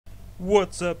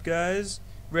What's up, guys?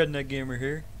 Redneck Gamer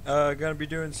here. Gonna be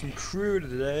doing some crew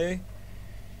today.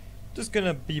 Just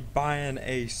gonna be buying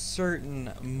a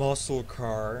certain muscle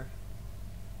car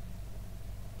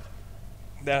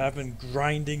that I've been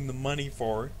grinding the money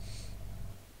for.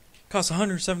 Cost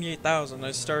 178,000. I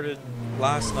started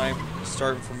last night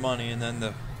starting for money, and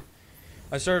then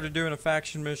I started doing a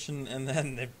faction mission, and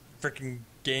then the freaking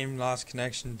game lost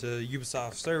connection to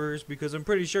Ubisoft servers because I'm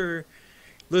pretty sure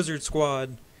Lizard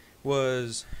Squad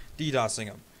was DDoSing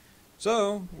them.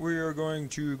 So we are going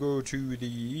to go to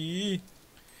the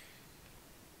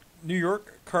New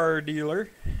York car dealer.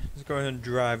 Let's go ahead and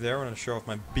drive there. I want to show off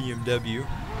my BMW.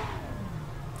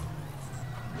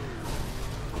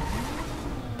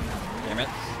 Damn it.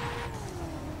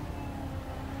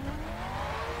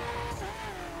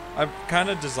 I've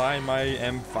kind of designed my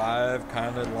M5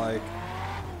 kind of like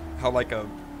how like a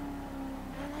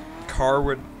car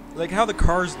would, like how the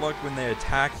cars look when they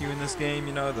attack you in this game,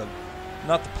 you know,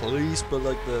 not the police, but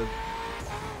like the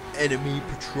enemy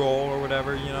patrol or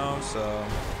whatever, you know, so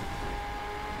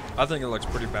I think it looks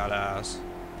pretty badass.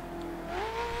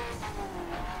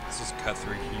 Let's just cut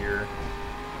through here.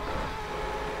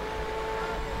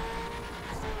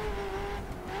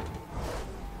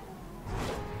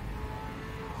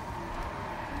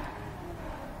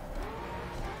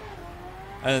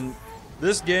 And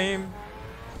this game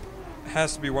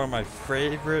has to be one of my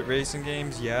favorite racing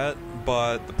games yet,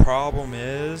 but the problem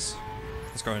is,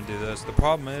 let's go and do this. The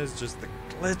problem is just the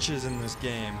glitches in this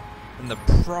game and the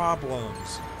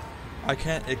problems. I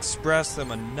can't express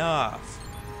them enough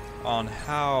on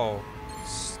how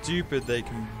stupid they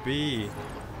can be.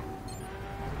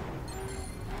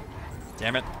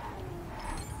 Damn it.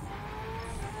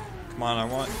 Come on, I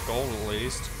want gold at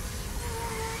least.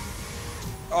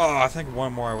 Oh, I think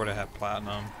one more I would have had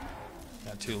platinum.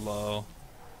 Got too low.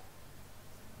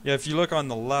 Yeah, if you look on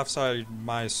the left side of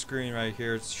my screen right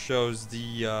here, it shows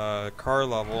the car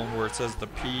level where it says the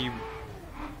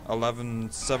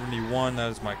P1171.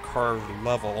 That is my car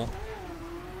level.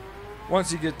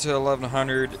 Once you get to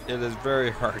 1100, it is very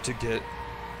hard to get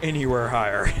anywhere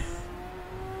higher.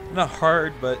 Not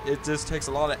hard, but it just takes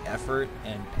a lot of effort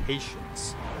and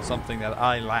patience. Something that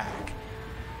I lack.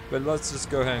 But let's just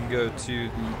go ahead and go to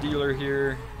the dealer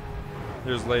here.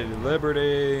 There's Lady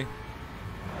Liberty.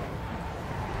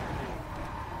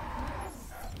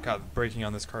 God, the braking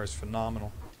on this car is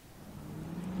phenomenal.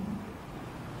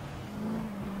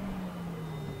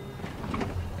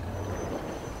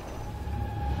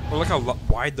 Well, look how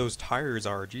wide those tires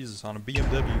are. Jesus, on a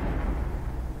BMW.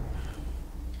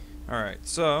 Alright,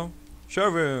 so,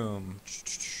 showroom.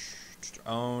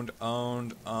 Owned.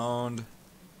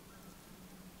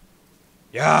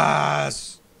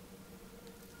 Yes!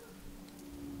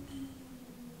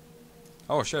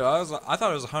 Oh shit, I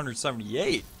thought it was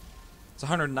 178. It's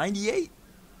 198.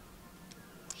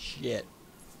 Shit.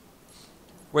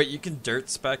 Wait, you can dirt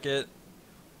spec it?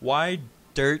 Why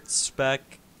dirt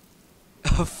spec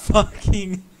a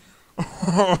fucking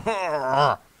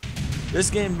This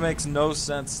game makes no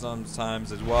sense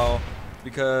sometimes as well,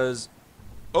 because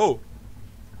oh,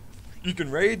 you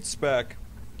can raid spec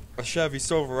a Chevy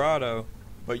Silverado,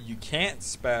 but you can't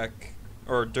spec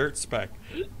or dirt spec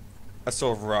a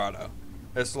Silverado.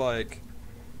 It's like,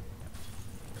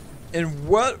 in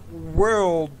what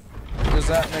world does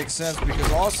that make sense?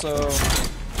 Because also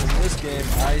in this game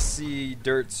I see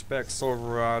dirt spec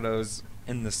Silverados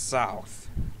in the south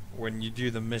when you do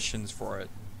the missions for it,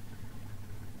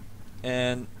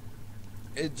 and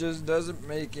it just doesn't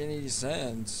make any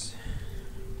sense.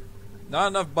 Not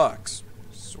enough bucks.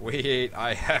 Sweet,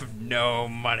 I have no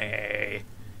money.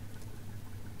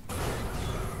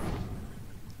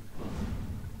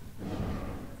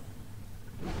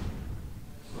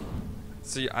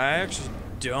 See, I actually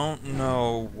don't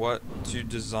know what to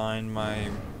design my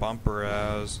bumper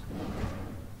as.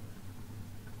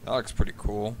 That looks pretty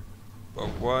cool. But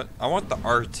what? I want the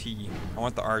RT. I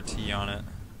want the RT on it.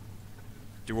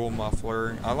 Dual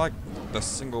muffler. I like the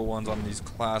single ones on these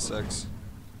classics.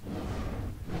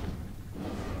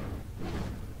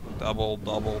 Double.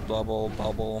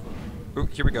 Ooh,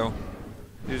 here we go.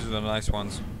 These are the nice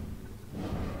ones.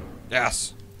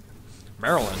 Yes!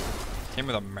 Maryland. Came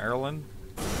with a Maryland?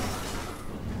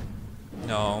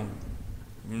 No.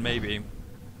 Maybe.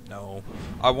 No.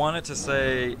 I want it to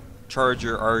say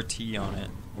Charger RT on it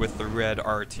with the red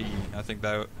RT. I think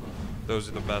that those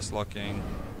are the best looking.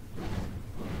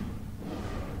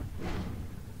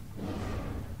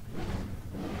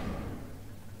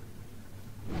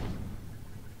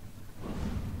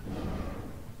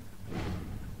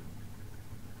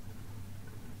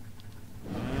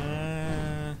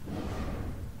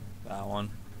 That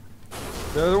one.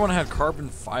 The other one had carbon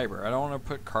fiber. I don't want to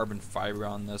put carbon fiber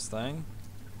on this thing.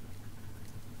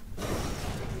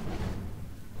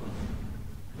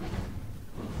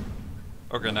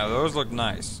 Okay, now those look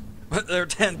nice, but they're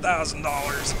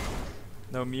 $10,000.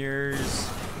 No mirrors,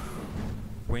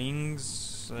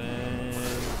 wings, and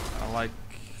I like.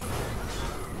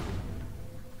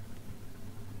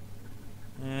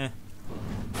 New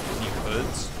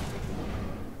hoods.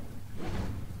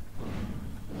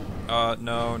 No,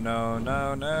 no, no,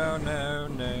 no, no, no,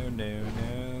 no,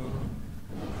 no.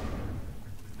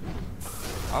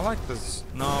 I like this.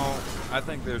 No, I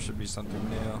think there should be something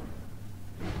new.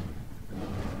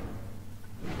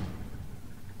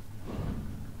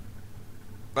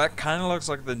 That kind of looks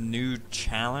like the new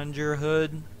Challenger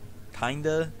hood.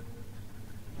 Kinda.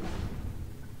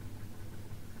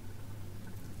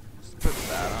 Let's put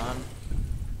that on.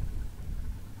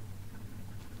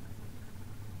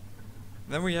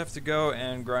 Then we have to go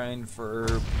and grind for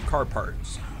car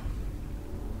parts.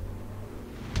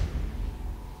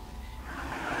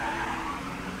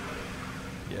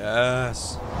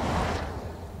 Yes.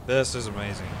 This is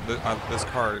amazing. This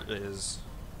car is...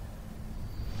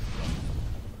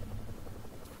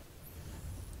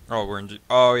 Oh, we're in...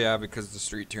 Oh, yeah, because the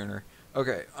street tuner.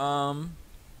 Okay,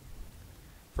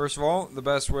 first of all, the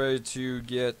best way to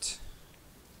get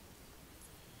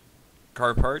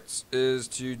car parts is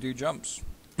to do jumps.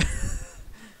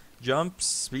 Jumps,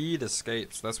 speed,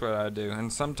 escapes. That's what I do.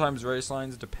 And sometimes race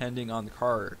lines depending on the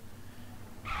car.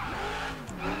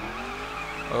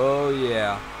 Oh,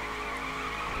 yeah.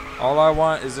 All I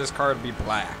want is this car to be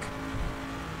black.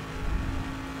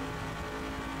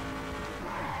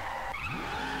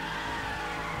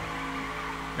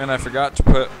 And I forgot to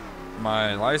put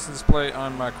my license plate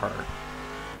on my car.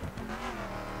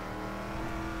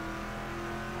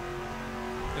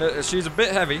 She's a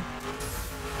bit heavy.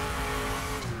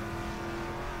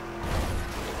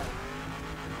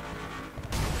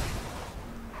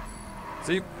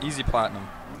 See? Easy platinum.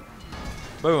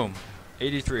 Boom.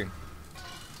 83.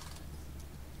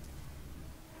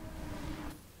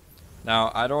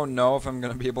 Now, I don't know if I'm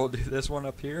going to be able to do this one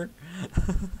up here.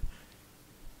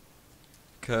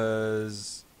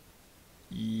 Because...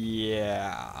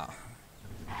 yeah.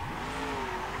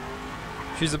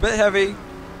 She's a bit heavy.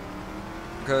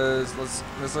 Because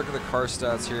let's look at the car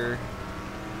stats here.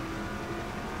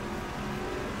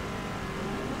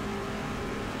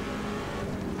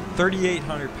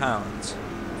 £3,800.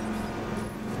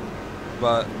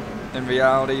 But in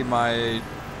reality, my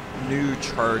new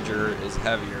Charger is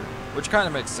heavier, which kind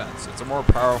of makes sense. It's a more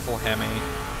powerful Hemi.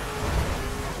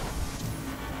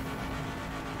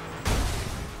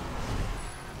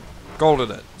 Golded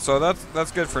it, so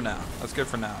that's good for now. That's good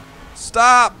for now.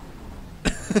 Stop!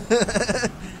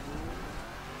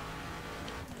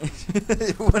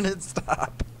 It wouldn't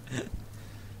stop.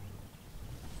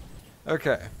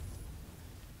 Okay.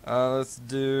 Let's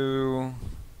do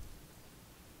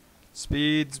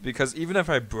speeds, because even if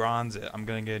I bronze it, I'm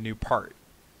gonna get a new part.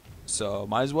 So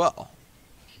might as well.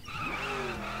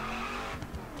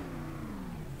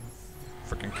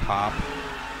 Freaking cop.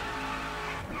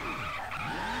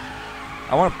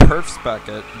 I want to perf spec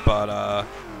it, but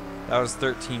that was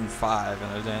 $13,500 and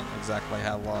I didn't exactly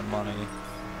have a lot of money.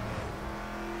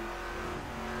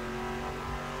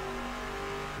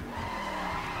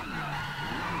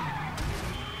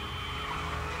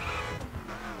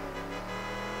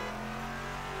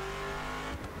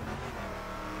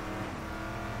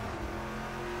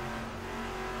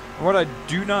 What I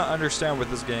do not understand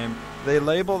with this game, they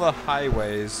label the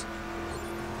highways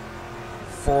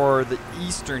for the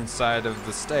eastern side of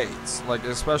the states, like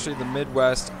especially the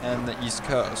Midwest and the East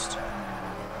Coast.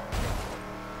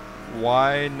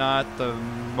 Why not the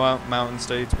mountain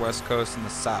states, West Coast, and the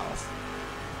South?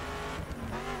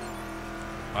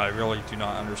 I really do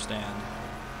not understand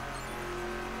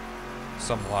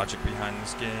some logic behind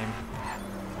this game.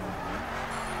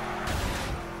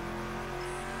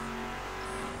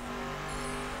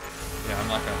 Yeah, I'm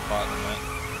not gonna platinum it.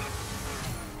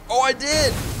 Oh, I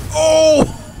did!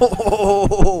 Oh!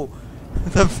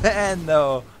 The van,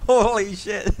 though. Holy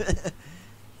shit.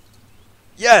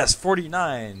 Yes,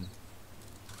 49.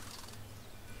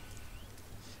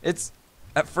 It's,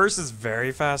 at first it's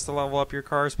very fast to level up your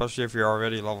car, especially if you're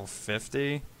already level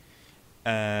 50.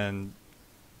 And,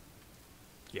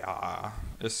 yeah,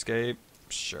 escape,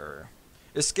 sure.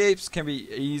 Escapes can be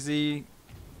easy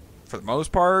for the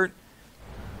most part,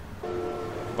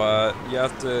 but you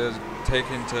have to take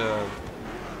into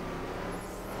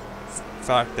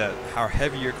fact that how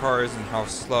heavy your car is and how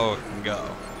slow it can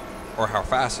go, or how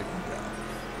fast it can go.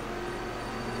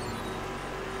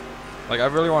 Like, I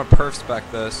really want to perf spec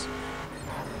this,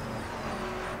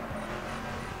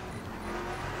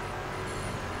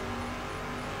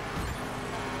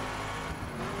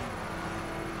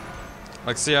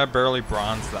 Like, see, I barely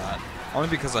bronzed that. Only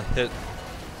because I hit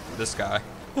this guy.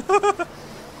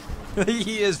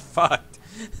 He is fucked.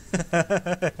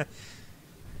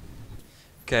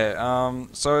 Okay,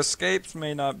 so escapes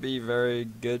may not be very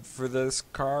good for this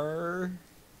car.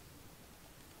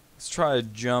 Let's try a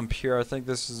jump here. I think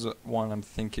this is one I'm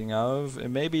thinking of. It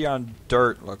may be on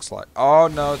dirt, looks like. Oh,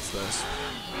 no, it's this.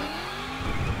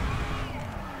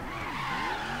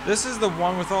 This is the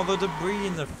one with all the debris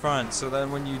in the front, so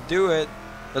then when you do it,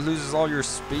 it loses all your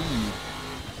speed.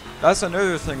 That's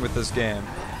another thing with this game.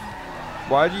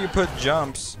 Why do you put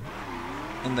jumps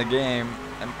in the game?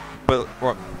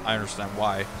 Well, I understand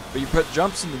why. But you put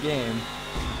jumps in the game,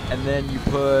 and then you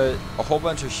put a whole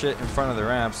bunch of shit in front of the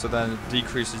ramp, so then it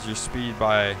decreases your speed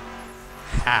by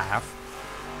half.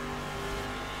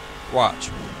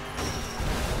 Watch.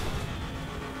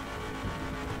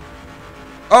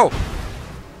 Oh!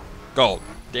 Gold.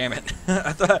 Damn it.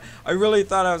 I really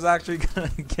thought I was actually gonna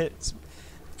get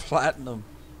platinum.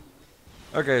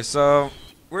 Okay, so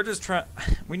we're just trying.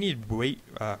 We need weight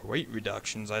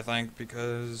reductions, I think,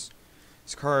 because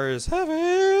this car is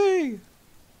heavy.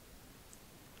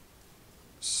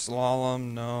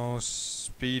 Slalom, no.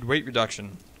 Speed, weight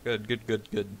reduction. Good, good,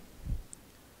 good, good.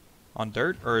 On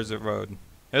dirt, or is it road?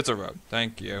 It's a road.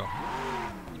 Thank you.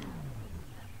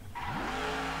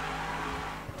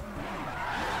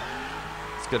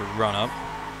 Let's get a run up.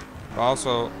 But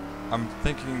also, I'm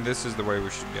thinking this is the way we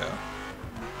should go.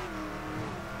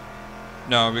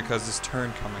 No, because this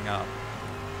turn coming up.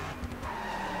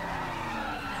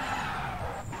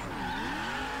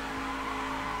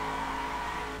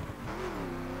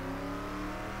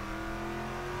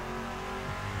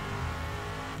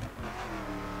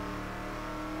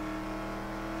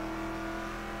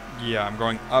 Yeah, I'm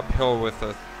going uphill with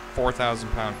a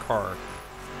 4,000-pound car.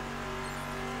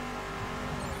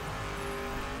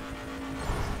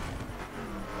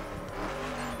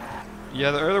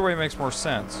 Yeah, the other way makes more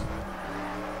sense.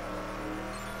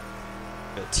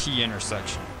 A T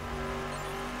intersection.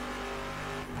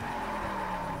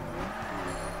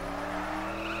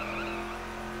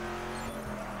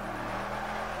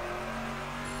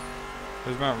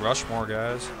 There's Mount Rushmore,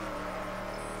 guys.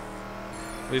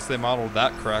 At least they modeled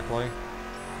that correctly.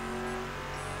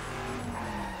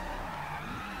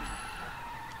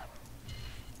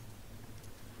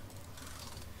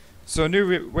 So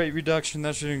new weight reduction,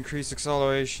 that should increase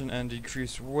acceleration and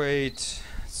decrease weight.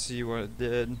 Let's see what it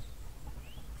did.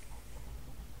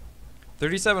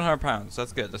 3,700 pounds.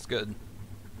 That's good. That's good.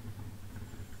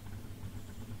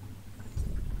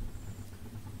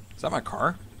 Is that my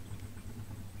car?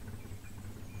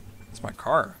 It's my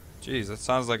car. Jeez, that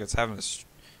sounds like it's having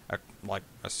like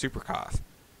a super cough.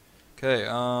 Okay.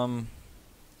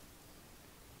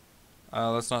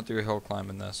 Let's not do a hill climb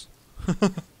in this.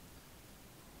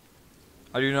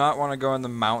 I do not want to go in the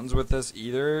mountains with this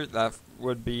either. That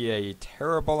would be a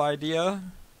terrible idea.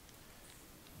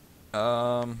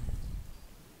 Mortar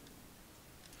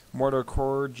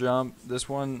core jump. This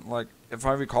one, like, if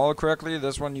I recall correctly,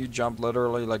 this one you jump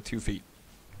literally like 2 feet.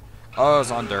 Oh,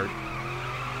 it's on dirt.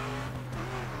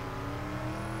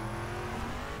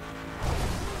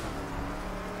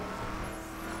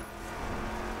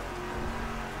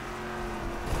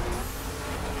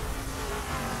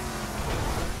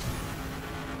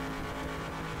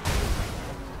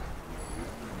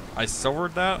 I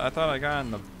silvered that? I thought I got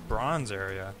in the bronze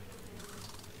area.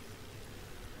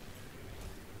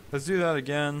 Let's do that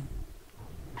again.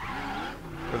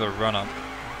 With a run-up.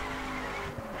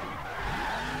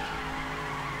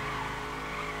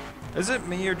 Is it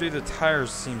me or do the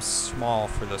tires seem small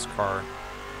for this car?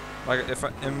 Like, if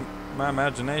in my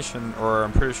imagination, or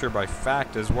I'm pretty sure by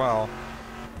fact as well,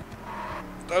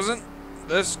 doesn't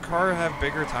this car have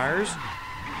bigger tires?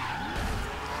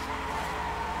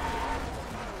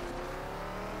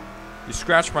 You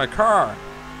scratched my car.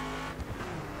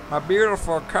 My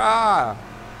beautiful car.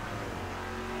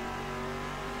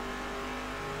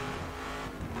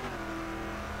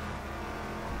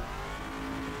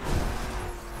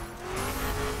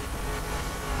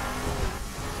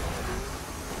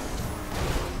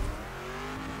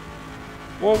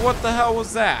 Well, what the hell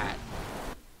was that?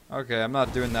 Okay, I'm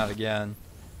not doing that again.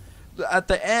 At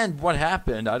the end, what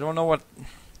happened? I don't know what...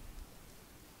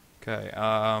 Okay,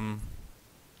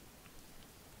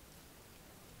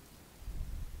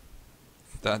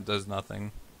 that does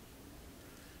nothing.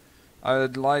 I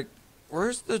would like...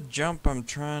 Where's the jump I'm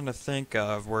trying to think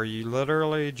of where you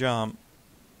literally jump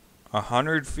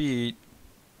 100 feet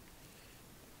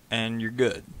and you're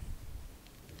good?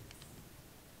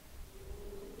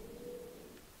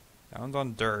 That one's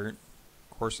on dirt.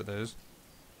 Of course it is.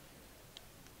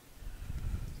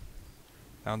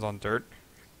 Bounds on dirt.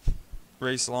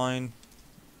 Race line.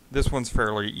 This one's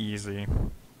fairly easy.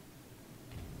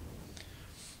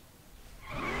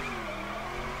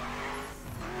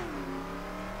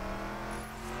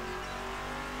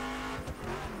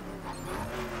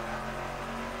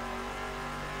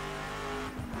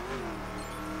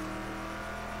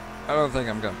 I don't think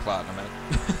I'm gonna platinum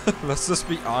it. Let's just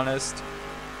be honest.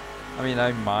 I mean,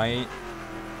 I might.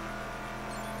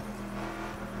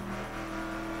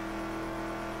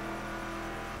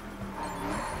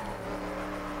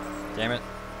 Damn it.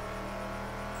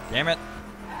 Damn it.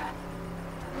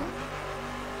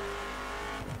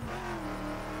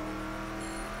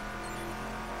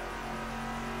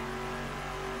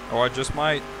 Oh, I just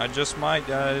might. I just might,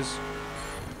 guys.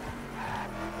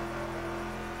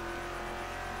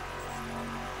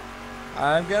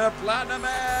 I'm gonna platinum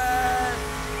it!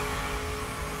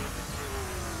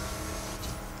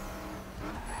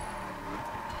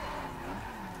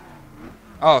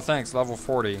 Oh, thanks, level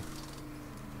 40.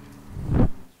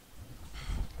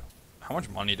 How much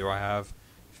money do I have?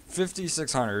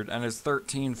 5,600, and it's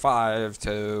 13.5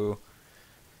 to...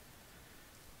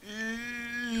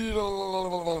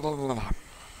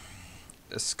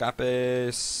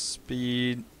 Escape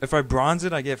speed. If I bronze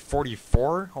it, I get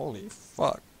 44? Holy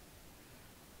fuck.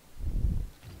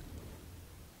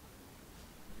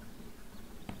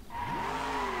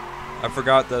 I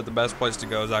forgot that the best place to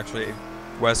go is actually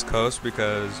West Coast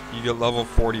because you get level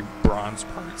 40 bronze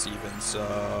parts even,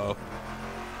 so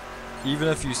even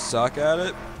if you suck at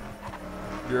it,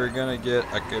 you're gonna get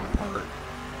a good part.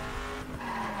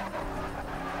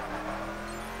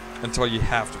 Until you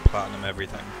have to platinum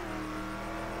everything.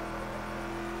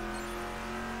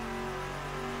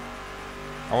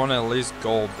 I want to at least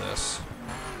gold this.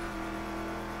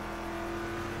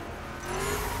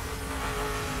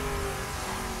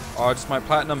 Oh, just my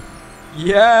platinum.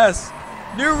 Yes!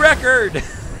 New record!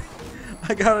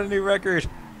 I got a new record.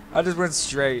 I just went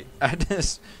straight. I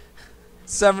just...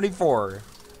 74.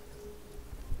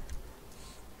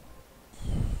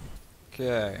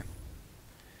 Okay.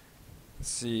 Let's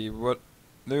see, what...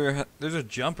 There's a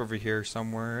jump over here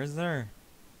somewhere, is there?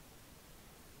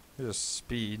 There's a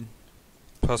speed.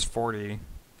 Plus 40.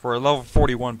 For a level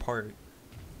 41 part.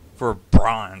 For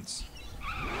bronze.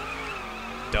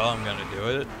 Duh, I'm gonna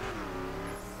do it.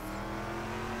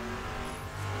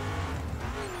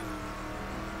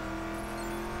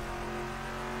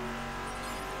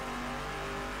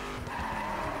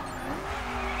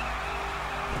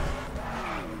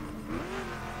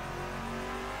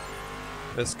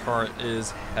 This cart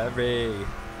is heavy.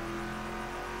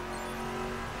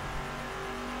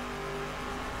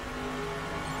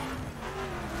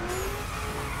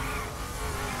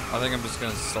 I think I'm just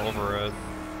gonna silver it.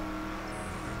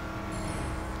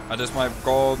 I just might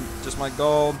gold,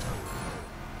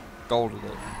 golded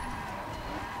it.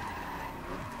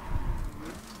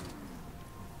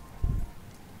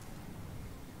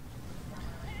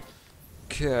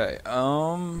 Okay,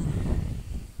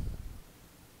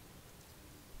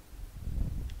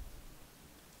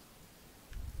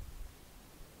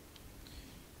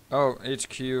 Oh,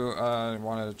 HQ, I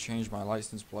wanted to change my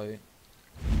license plate.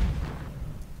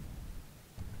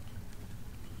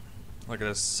 Look at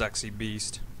this sexy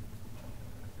beast.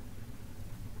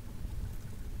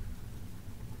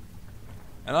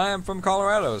 And I am from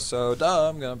Colorado, so duh,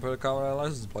 I'm gonna put a Colorado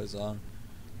license plate on.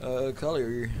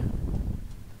 Color.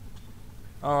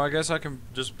 Oh, I guess I can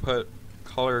just put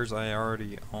colors I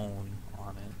already own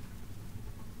on it.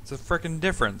 It's a frickin'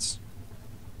 difference.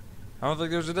 I don't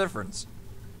think there's a difference.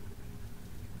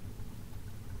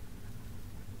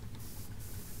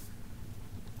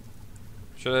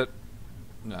 Should it?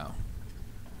 No.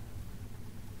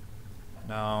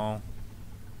 No.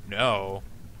 No.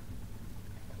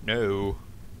 No.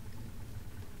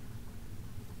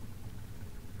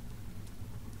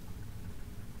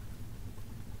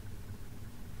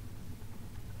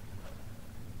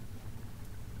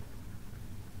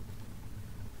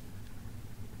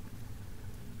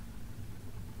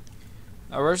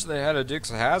 I wish they had a Dukes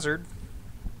of Hazzard.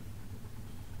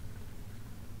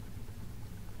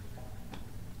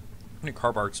 How many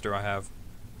car parts do I have?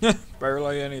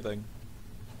 Barely anything.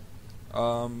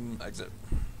 Exit.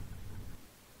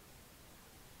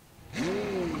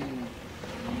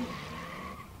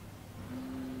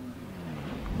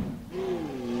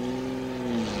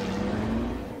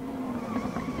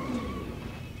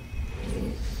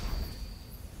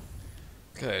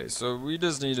 Okay, so we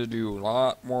just need to do a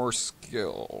lot more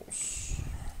skills.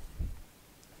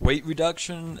 Weight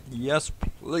reduction, yes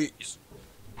please.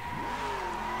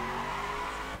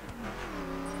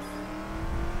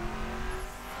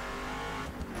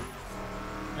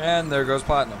 And there goes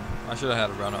platinum. I should have had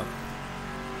a run up.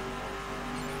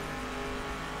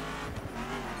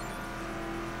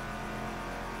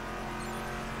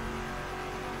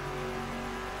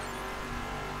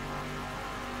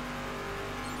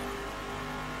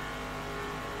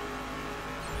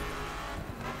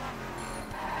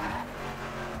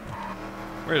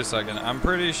 Wait a second. I'm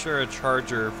pretty sure a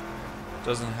Charger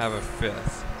doesn't have a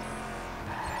 5th.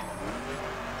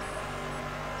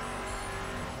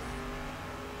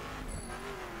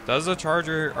 Does a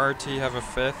Charger RT have a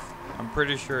 5th? I'm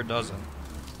pretty sure it doesn't.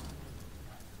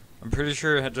 I'm pretty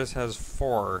sure it just has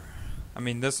 4. I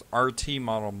mean, this RT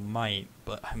model might,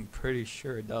 but I'm pretty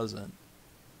sure it doesn't.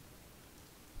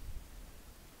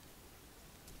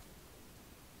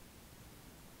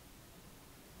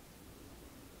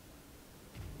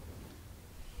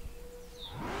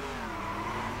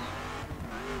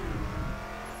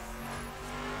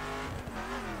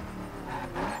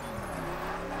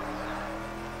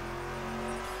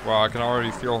 Wow, I can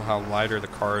already feel how lighter the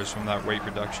car is from that weight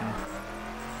reduction.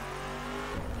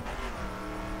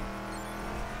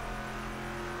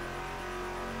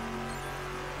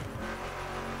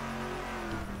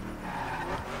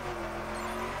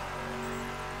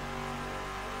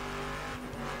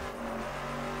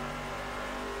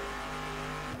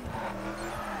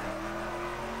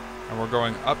 And we're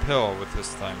going uphill with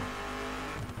this thing.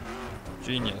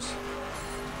 Genius.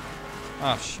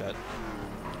 Ah, shit.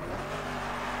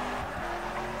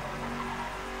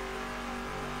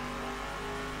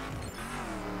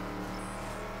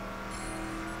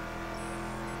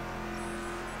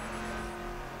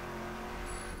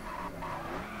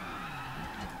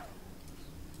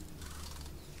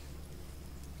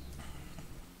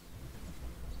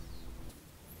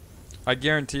 I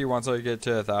guarantee once I get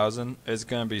to 1,000, it's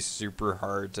gonna be super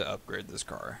hard to upgrade this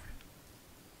car.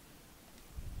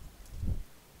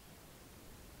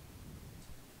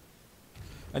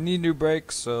 I need new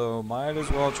brakes, so might as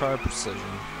well try precision.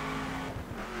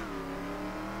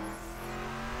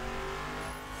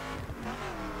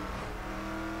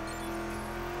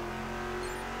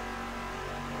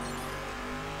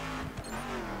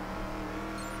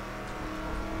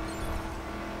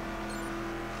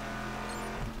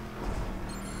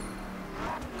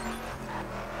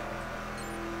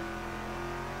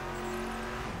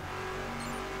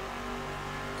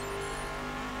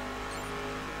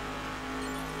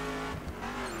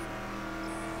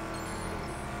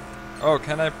 Oh,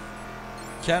 can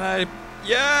I,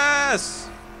 yes!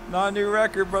 Not a new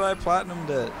record, but I platinumed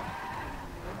it.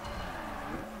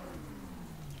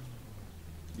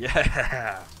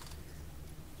 Yeah!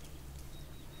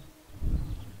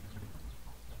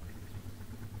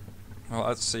 Well,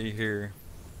 let's see here.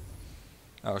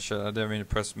 Oh shit, I didn't mean to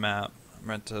press map. I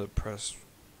meant to press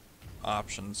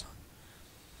options.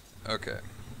 Okay.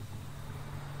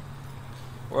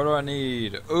 What do I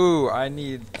need? Ooh, I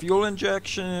need fuel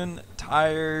injection,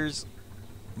 tires,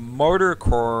 motor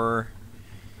core,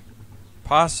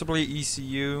 possibly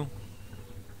ECU.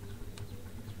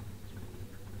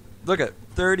 Look at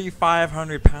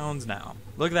 3,500 pounds now.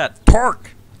 Look at that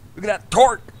torque. Look at that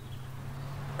torque.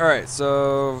 Alright,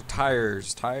 so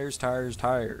tires.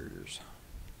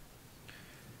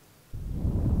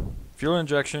 Fuel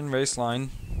injection, race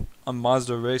line, a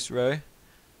Mazda Raceway.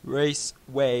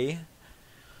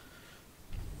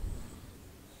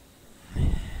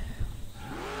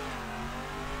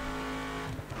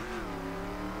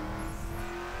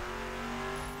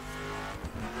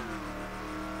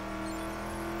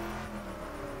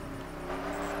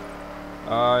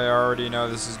 I already know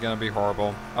this is going to be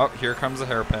horrible. Oh, here comes the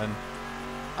hairpin.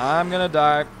 I'm going to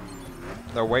die.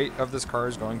 The weight of this car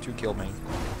is going to kill me.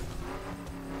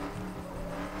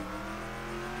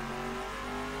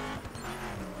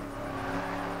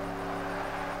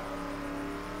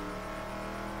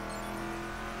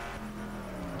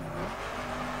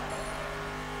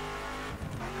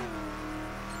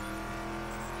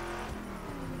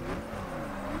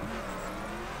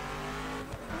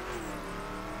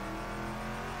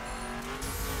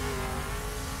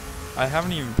 I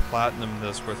haven't even platinumed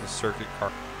this with a circuit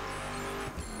car.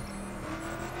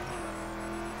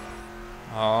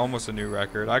 Oh, almost a new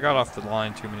record. I got off the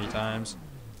line too many times.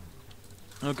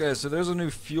 Okay, so there's a new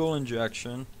fuel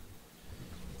injection.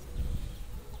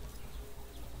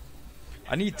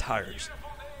 I need tires.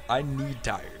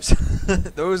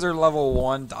 Those are level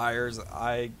 1 tires.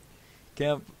 I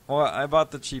can't. Well, I bought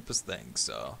the cheapest thing,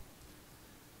 so.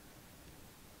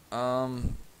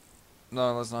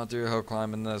 No, let's not do a hill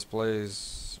climb in this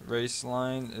place. Race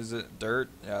line, is it dirt?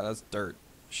 Yeah, that's dirt.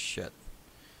 Shit.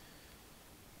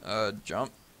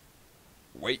 Jump.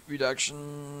 Weight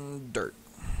reduction, dirt.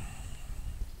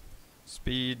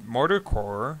 Speed, motor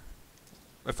core.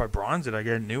 If I bronze it, I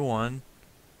get a new one.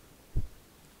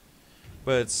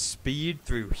 But it's speed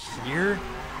through here?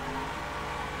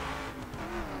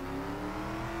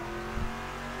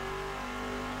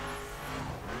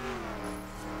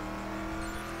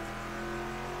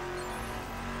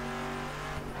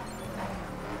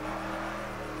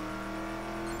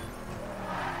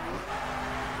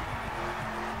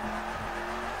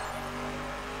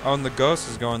 Oh, and the ghost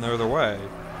is going the other way.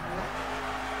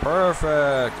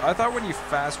 Perfect. I thought when you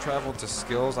fast traveled to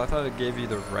skills, I thought it gave you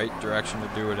the right direction to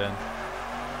do it in.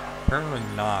 Apparently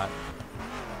not.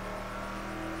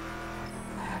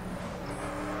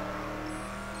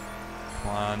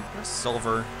 Come on,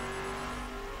 silver.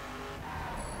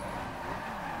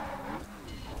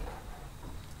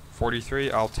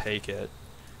 $43, I'll take it.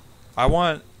 I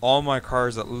want all my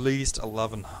cars at least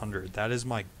 1100. That is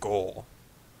my goal.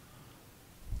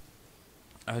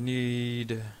 I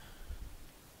need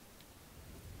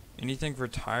anything for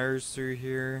tires through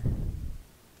here.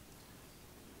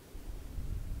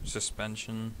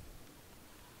 Suspension.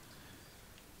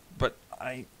 But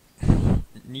I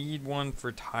need one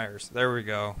for tires. There we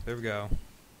go. There we go.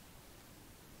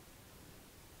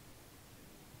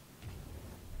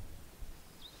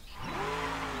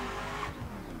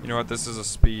 You know what? This is a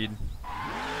speed.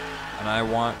 And I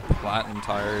want platinum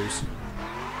tires.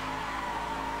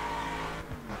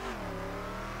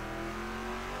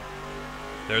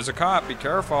 There's a cop, be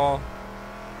careful.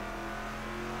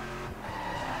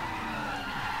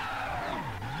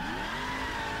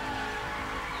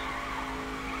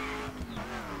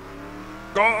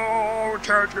 Go,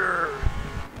 Charger!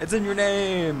 It's in your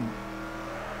name.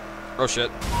 Oh shit.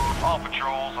 All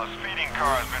patrols, a speeding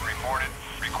car has been reported.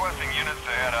 Requesting units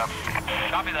to head up.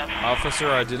 Copy that. Officer,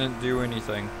 I didn't do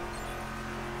anything.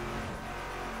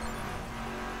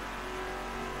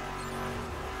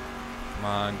 Come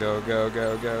on, go, go,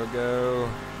 go, go, go.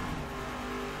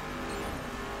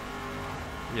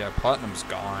 Yeah, platinum's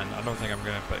gone. I don't think I'm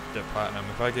gonna get platinum.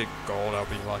 If I get gold, I'll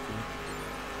be lucky.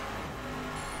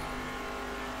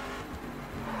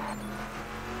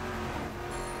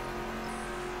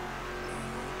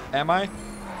 Am I?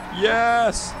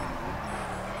 Yes!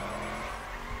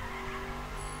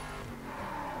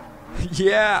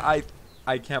 Yeah,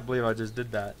 I can't believe I just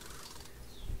did that.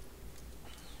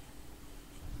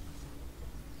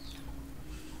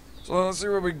 So let's see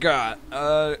what we got.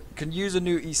 Could use a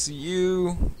new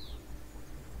ECU.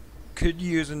 Could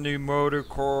use a new motor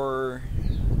core.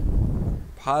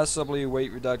 Possibly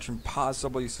weight reduction.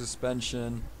 Possibly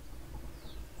suspension.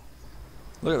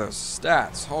 Look at those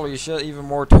stats. Holy shit, even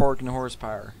more torque and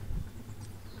horsepower.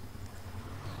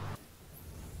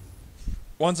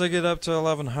 Once I get up to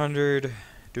 1100,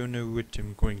 don't know what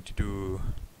I'm going to do.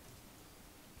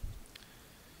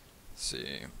 Let's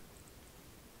see.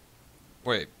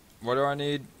 Wait. What do I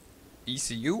need?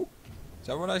 ECU? Is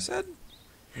that what I said?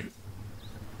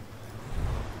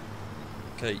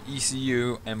 Okay,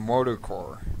 ECU and motor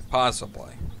core.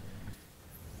 Possibly.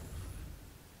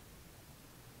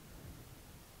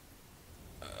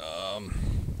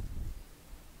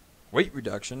 Weight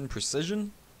reduction,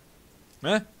 precision?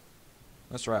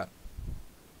 That's right.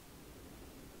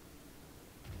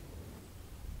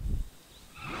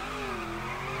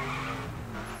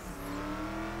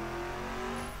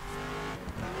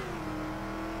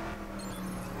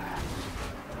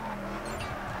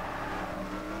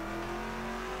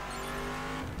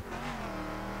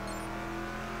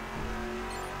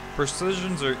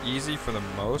 Precisions are easy for the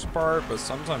most part, but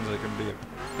sometimes they can be a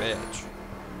bitch.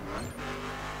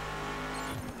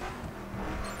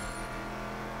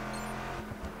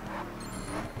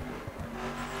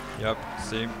 Yep,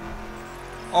 see?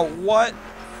 Oh, what?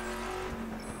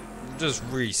 Just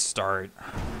restart.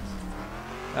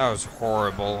 That was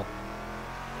horrible.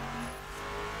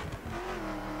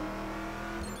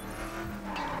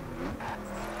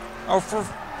 Oh, for...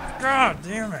 God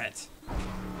damn it!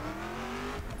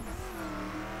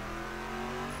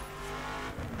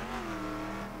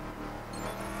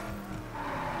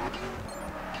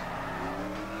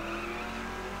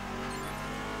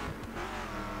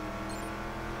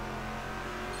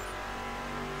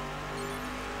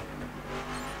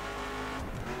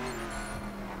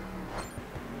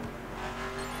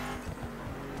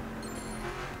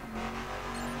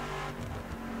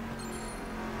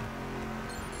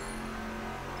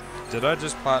 Did I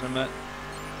just platinum it?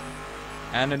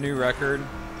 And a new record?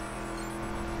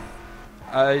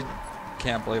 I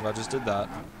can't believe I just did that.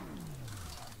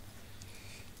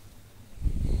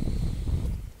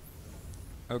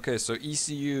 Okay, so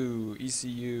ECU.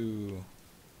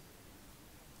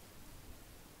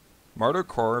 Motor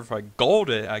core, if I gold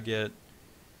it, I get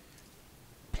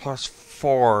plus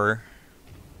 4.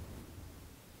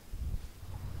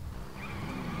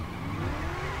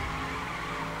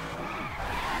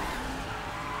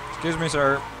 Excuse me,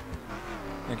 sir.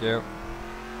 Thank you.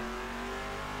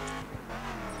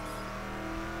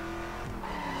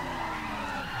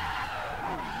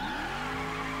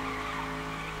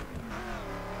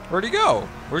 Where'd he go?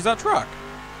 Where's that truck?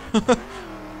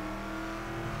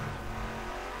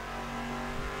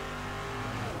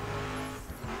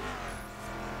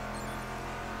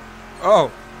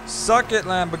 Oh, suck it,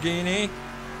 Lamborghini.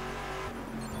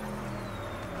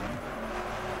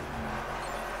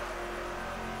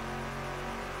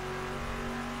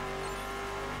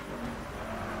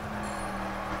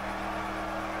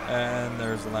 And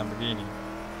there's the Lamborghini.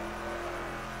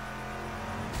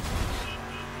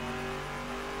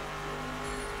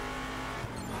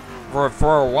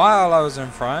 For a while I was in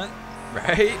front,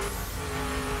 right?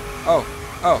 Oh.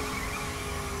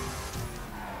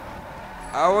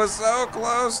 I was so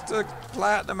close to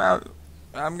platinum out.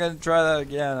 I'm gonna try that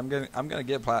again. I'm gonna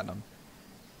get platinum.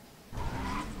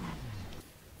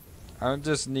 I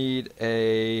just need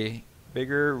a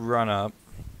bigger run up.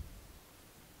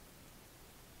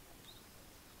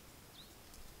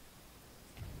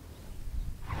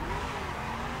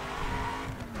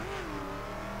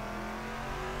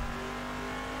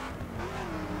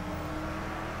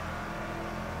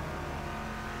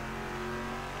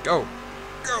 Go.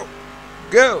 Go.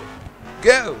 Go.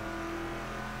 Go.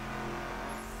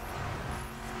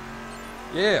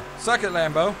 Yeah. Suck it,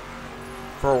 Lambo.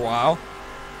 For a while.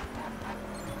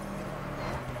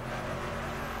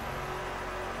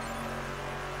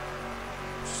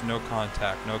 Just no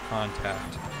contact. No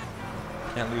contact.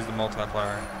 Can't lose the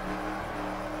multiplier.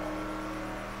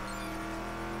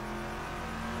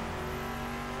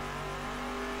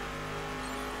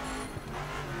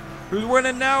 Who's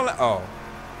winning now? Oh.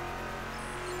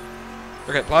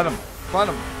 Okay, platinum.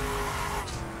 Platinum.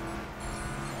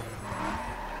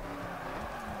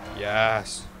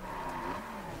 Yes.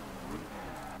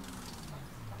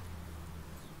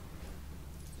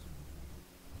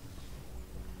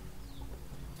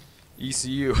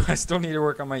 ECU. I still need to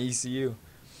work on my ECU.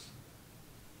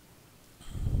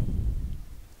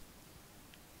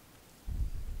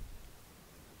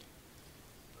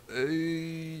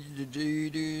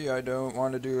 I don't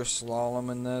want to do a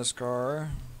slalom in this car.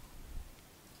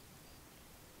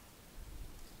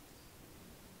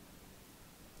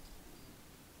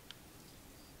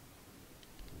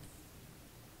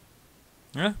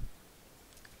 Yeah.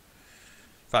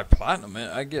 If I platinum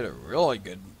it, I get a really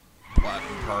good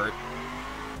platinum part.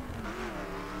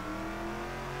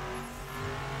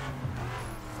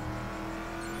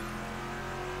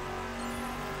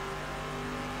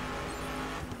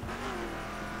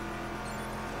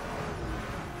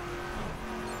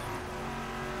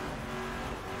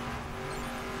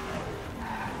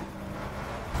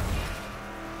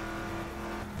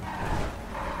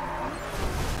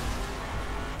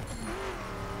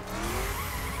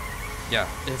 Yeah,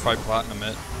 if I platinum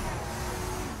it.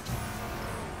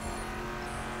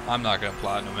 I'm not gonna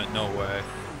platinum it, no way.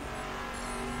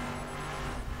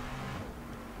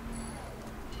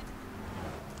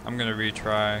 I'm gonna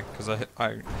retry, because I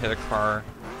hit a car.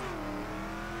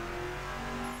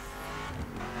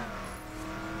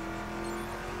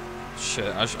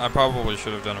 Shit, I probably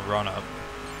should have done a run-up.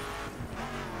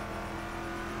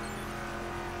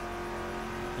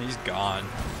 He's gone.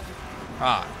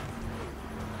 Ah.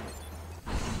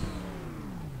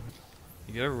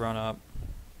 You get a run up.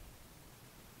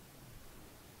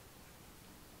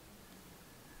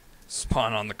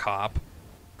 Spawn on the cop.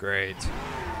 Great.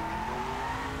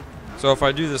 So if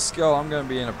I do this skill, I'm going to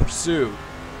be in a pursuit.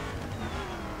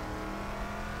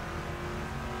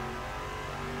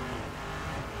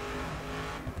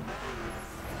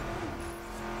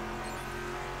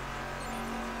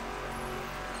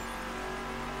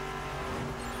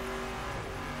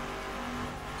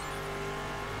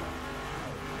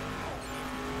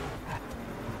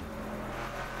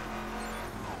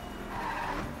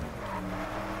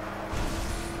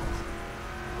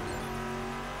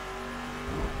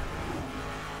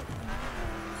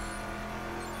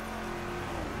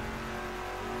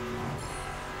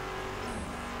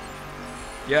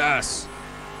 Yes.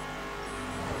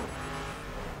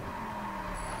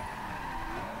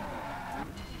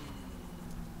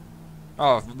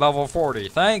 Oh, level 40.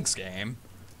 Thanks, game.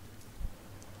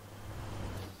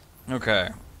 Okay.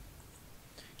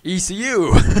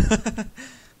 ECU.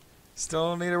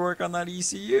 Still need to work on that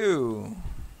ECU.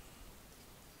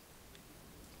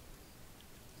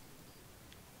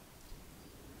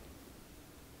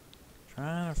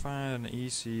 Trying to find an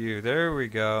ECU. There we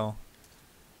go.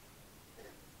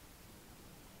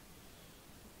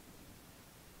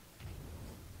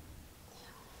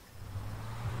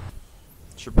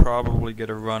 should probably get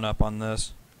a run up on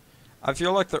this. I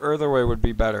feel like the other way would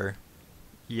be better.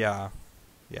 Yeah.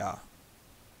 Yeah.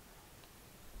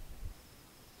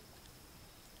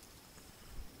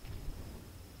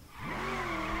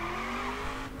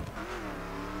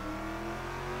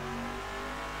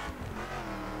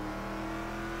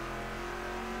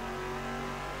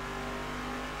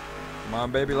 Come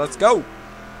on, baby, let's go.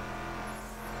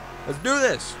 Let's do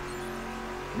this.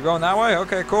 You going that way?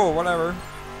 Okay, cool, whatever.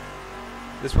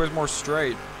 This way's more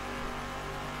straight.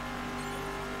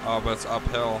 Oh, but it's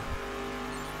uphill.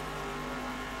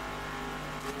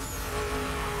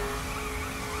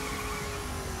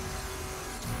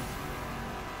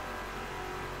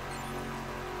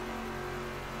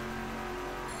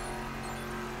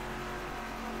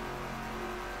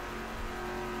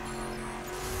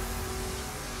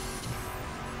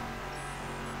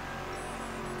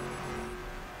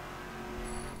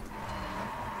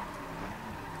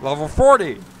 Level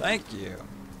 40. Thank you.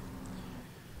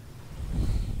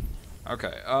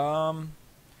 Okay. I'm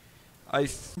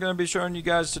gonna be showing you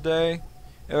guys today.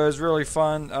 It was really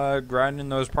fun grinding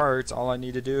those parts. All I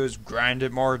need to do is grind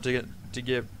it more to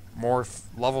get more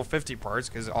level 50 parts,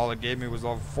 because all it gave me was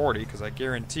level 40. Because I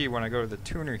guarantee when I go to the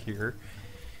tuner here,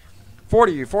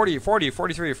 40, 40, 40,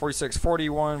 43, 46,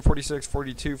 41, 46,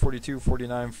 42, 42,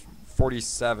 49,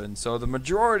 47. So the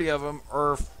majority of them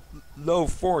are low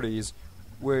 40s.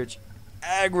 Which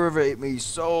aggravate me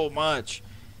so much.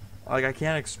 Like, I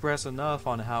can't express enough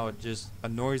on how it just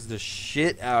annoys the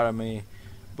shit out of me.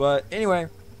 But anyway,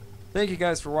 thank you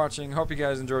guys for watching. Hope you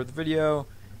guys enjoyed the video.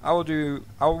 I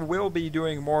will be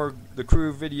doing more the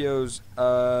crew videos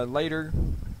later,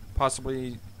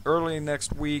 possibly early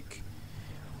next week.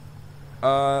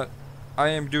 I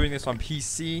am doing this on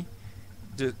PC.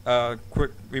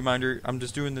 Quick reminder, I'm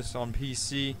just doing this on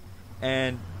PC,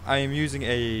 and I am using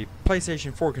a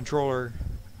PlayStation 4 controller,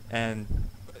 and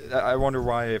I wonder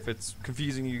why, if it's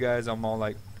confusing you guys. I'm all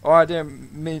like, oh, I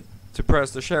didn't mean to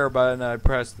press the share button, I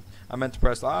meant to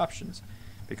press the options,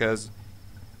 because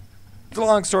it's a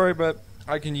long story, but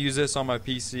I can use this on my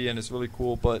PC and it's really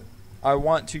cool. But I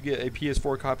want to get a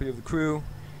PS4 copy of the crew.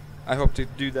 I hope to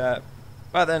do that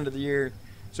by the end of the year,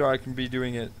 so I can be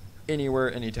doing it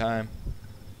anywhere, anytime.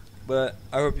 But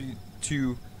I hope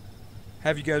to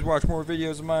have you guys watch more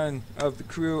videos of mine, of the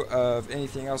crew, of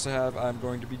anything else I have. I'm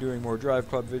going to be doing more Drive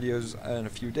Club videos in a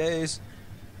few days.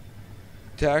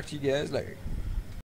 Talk to you guys later.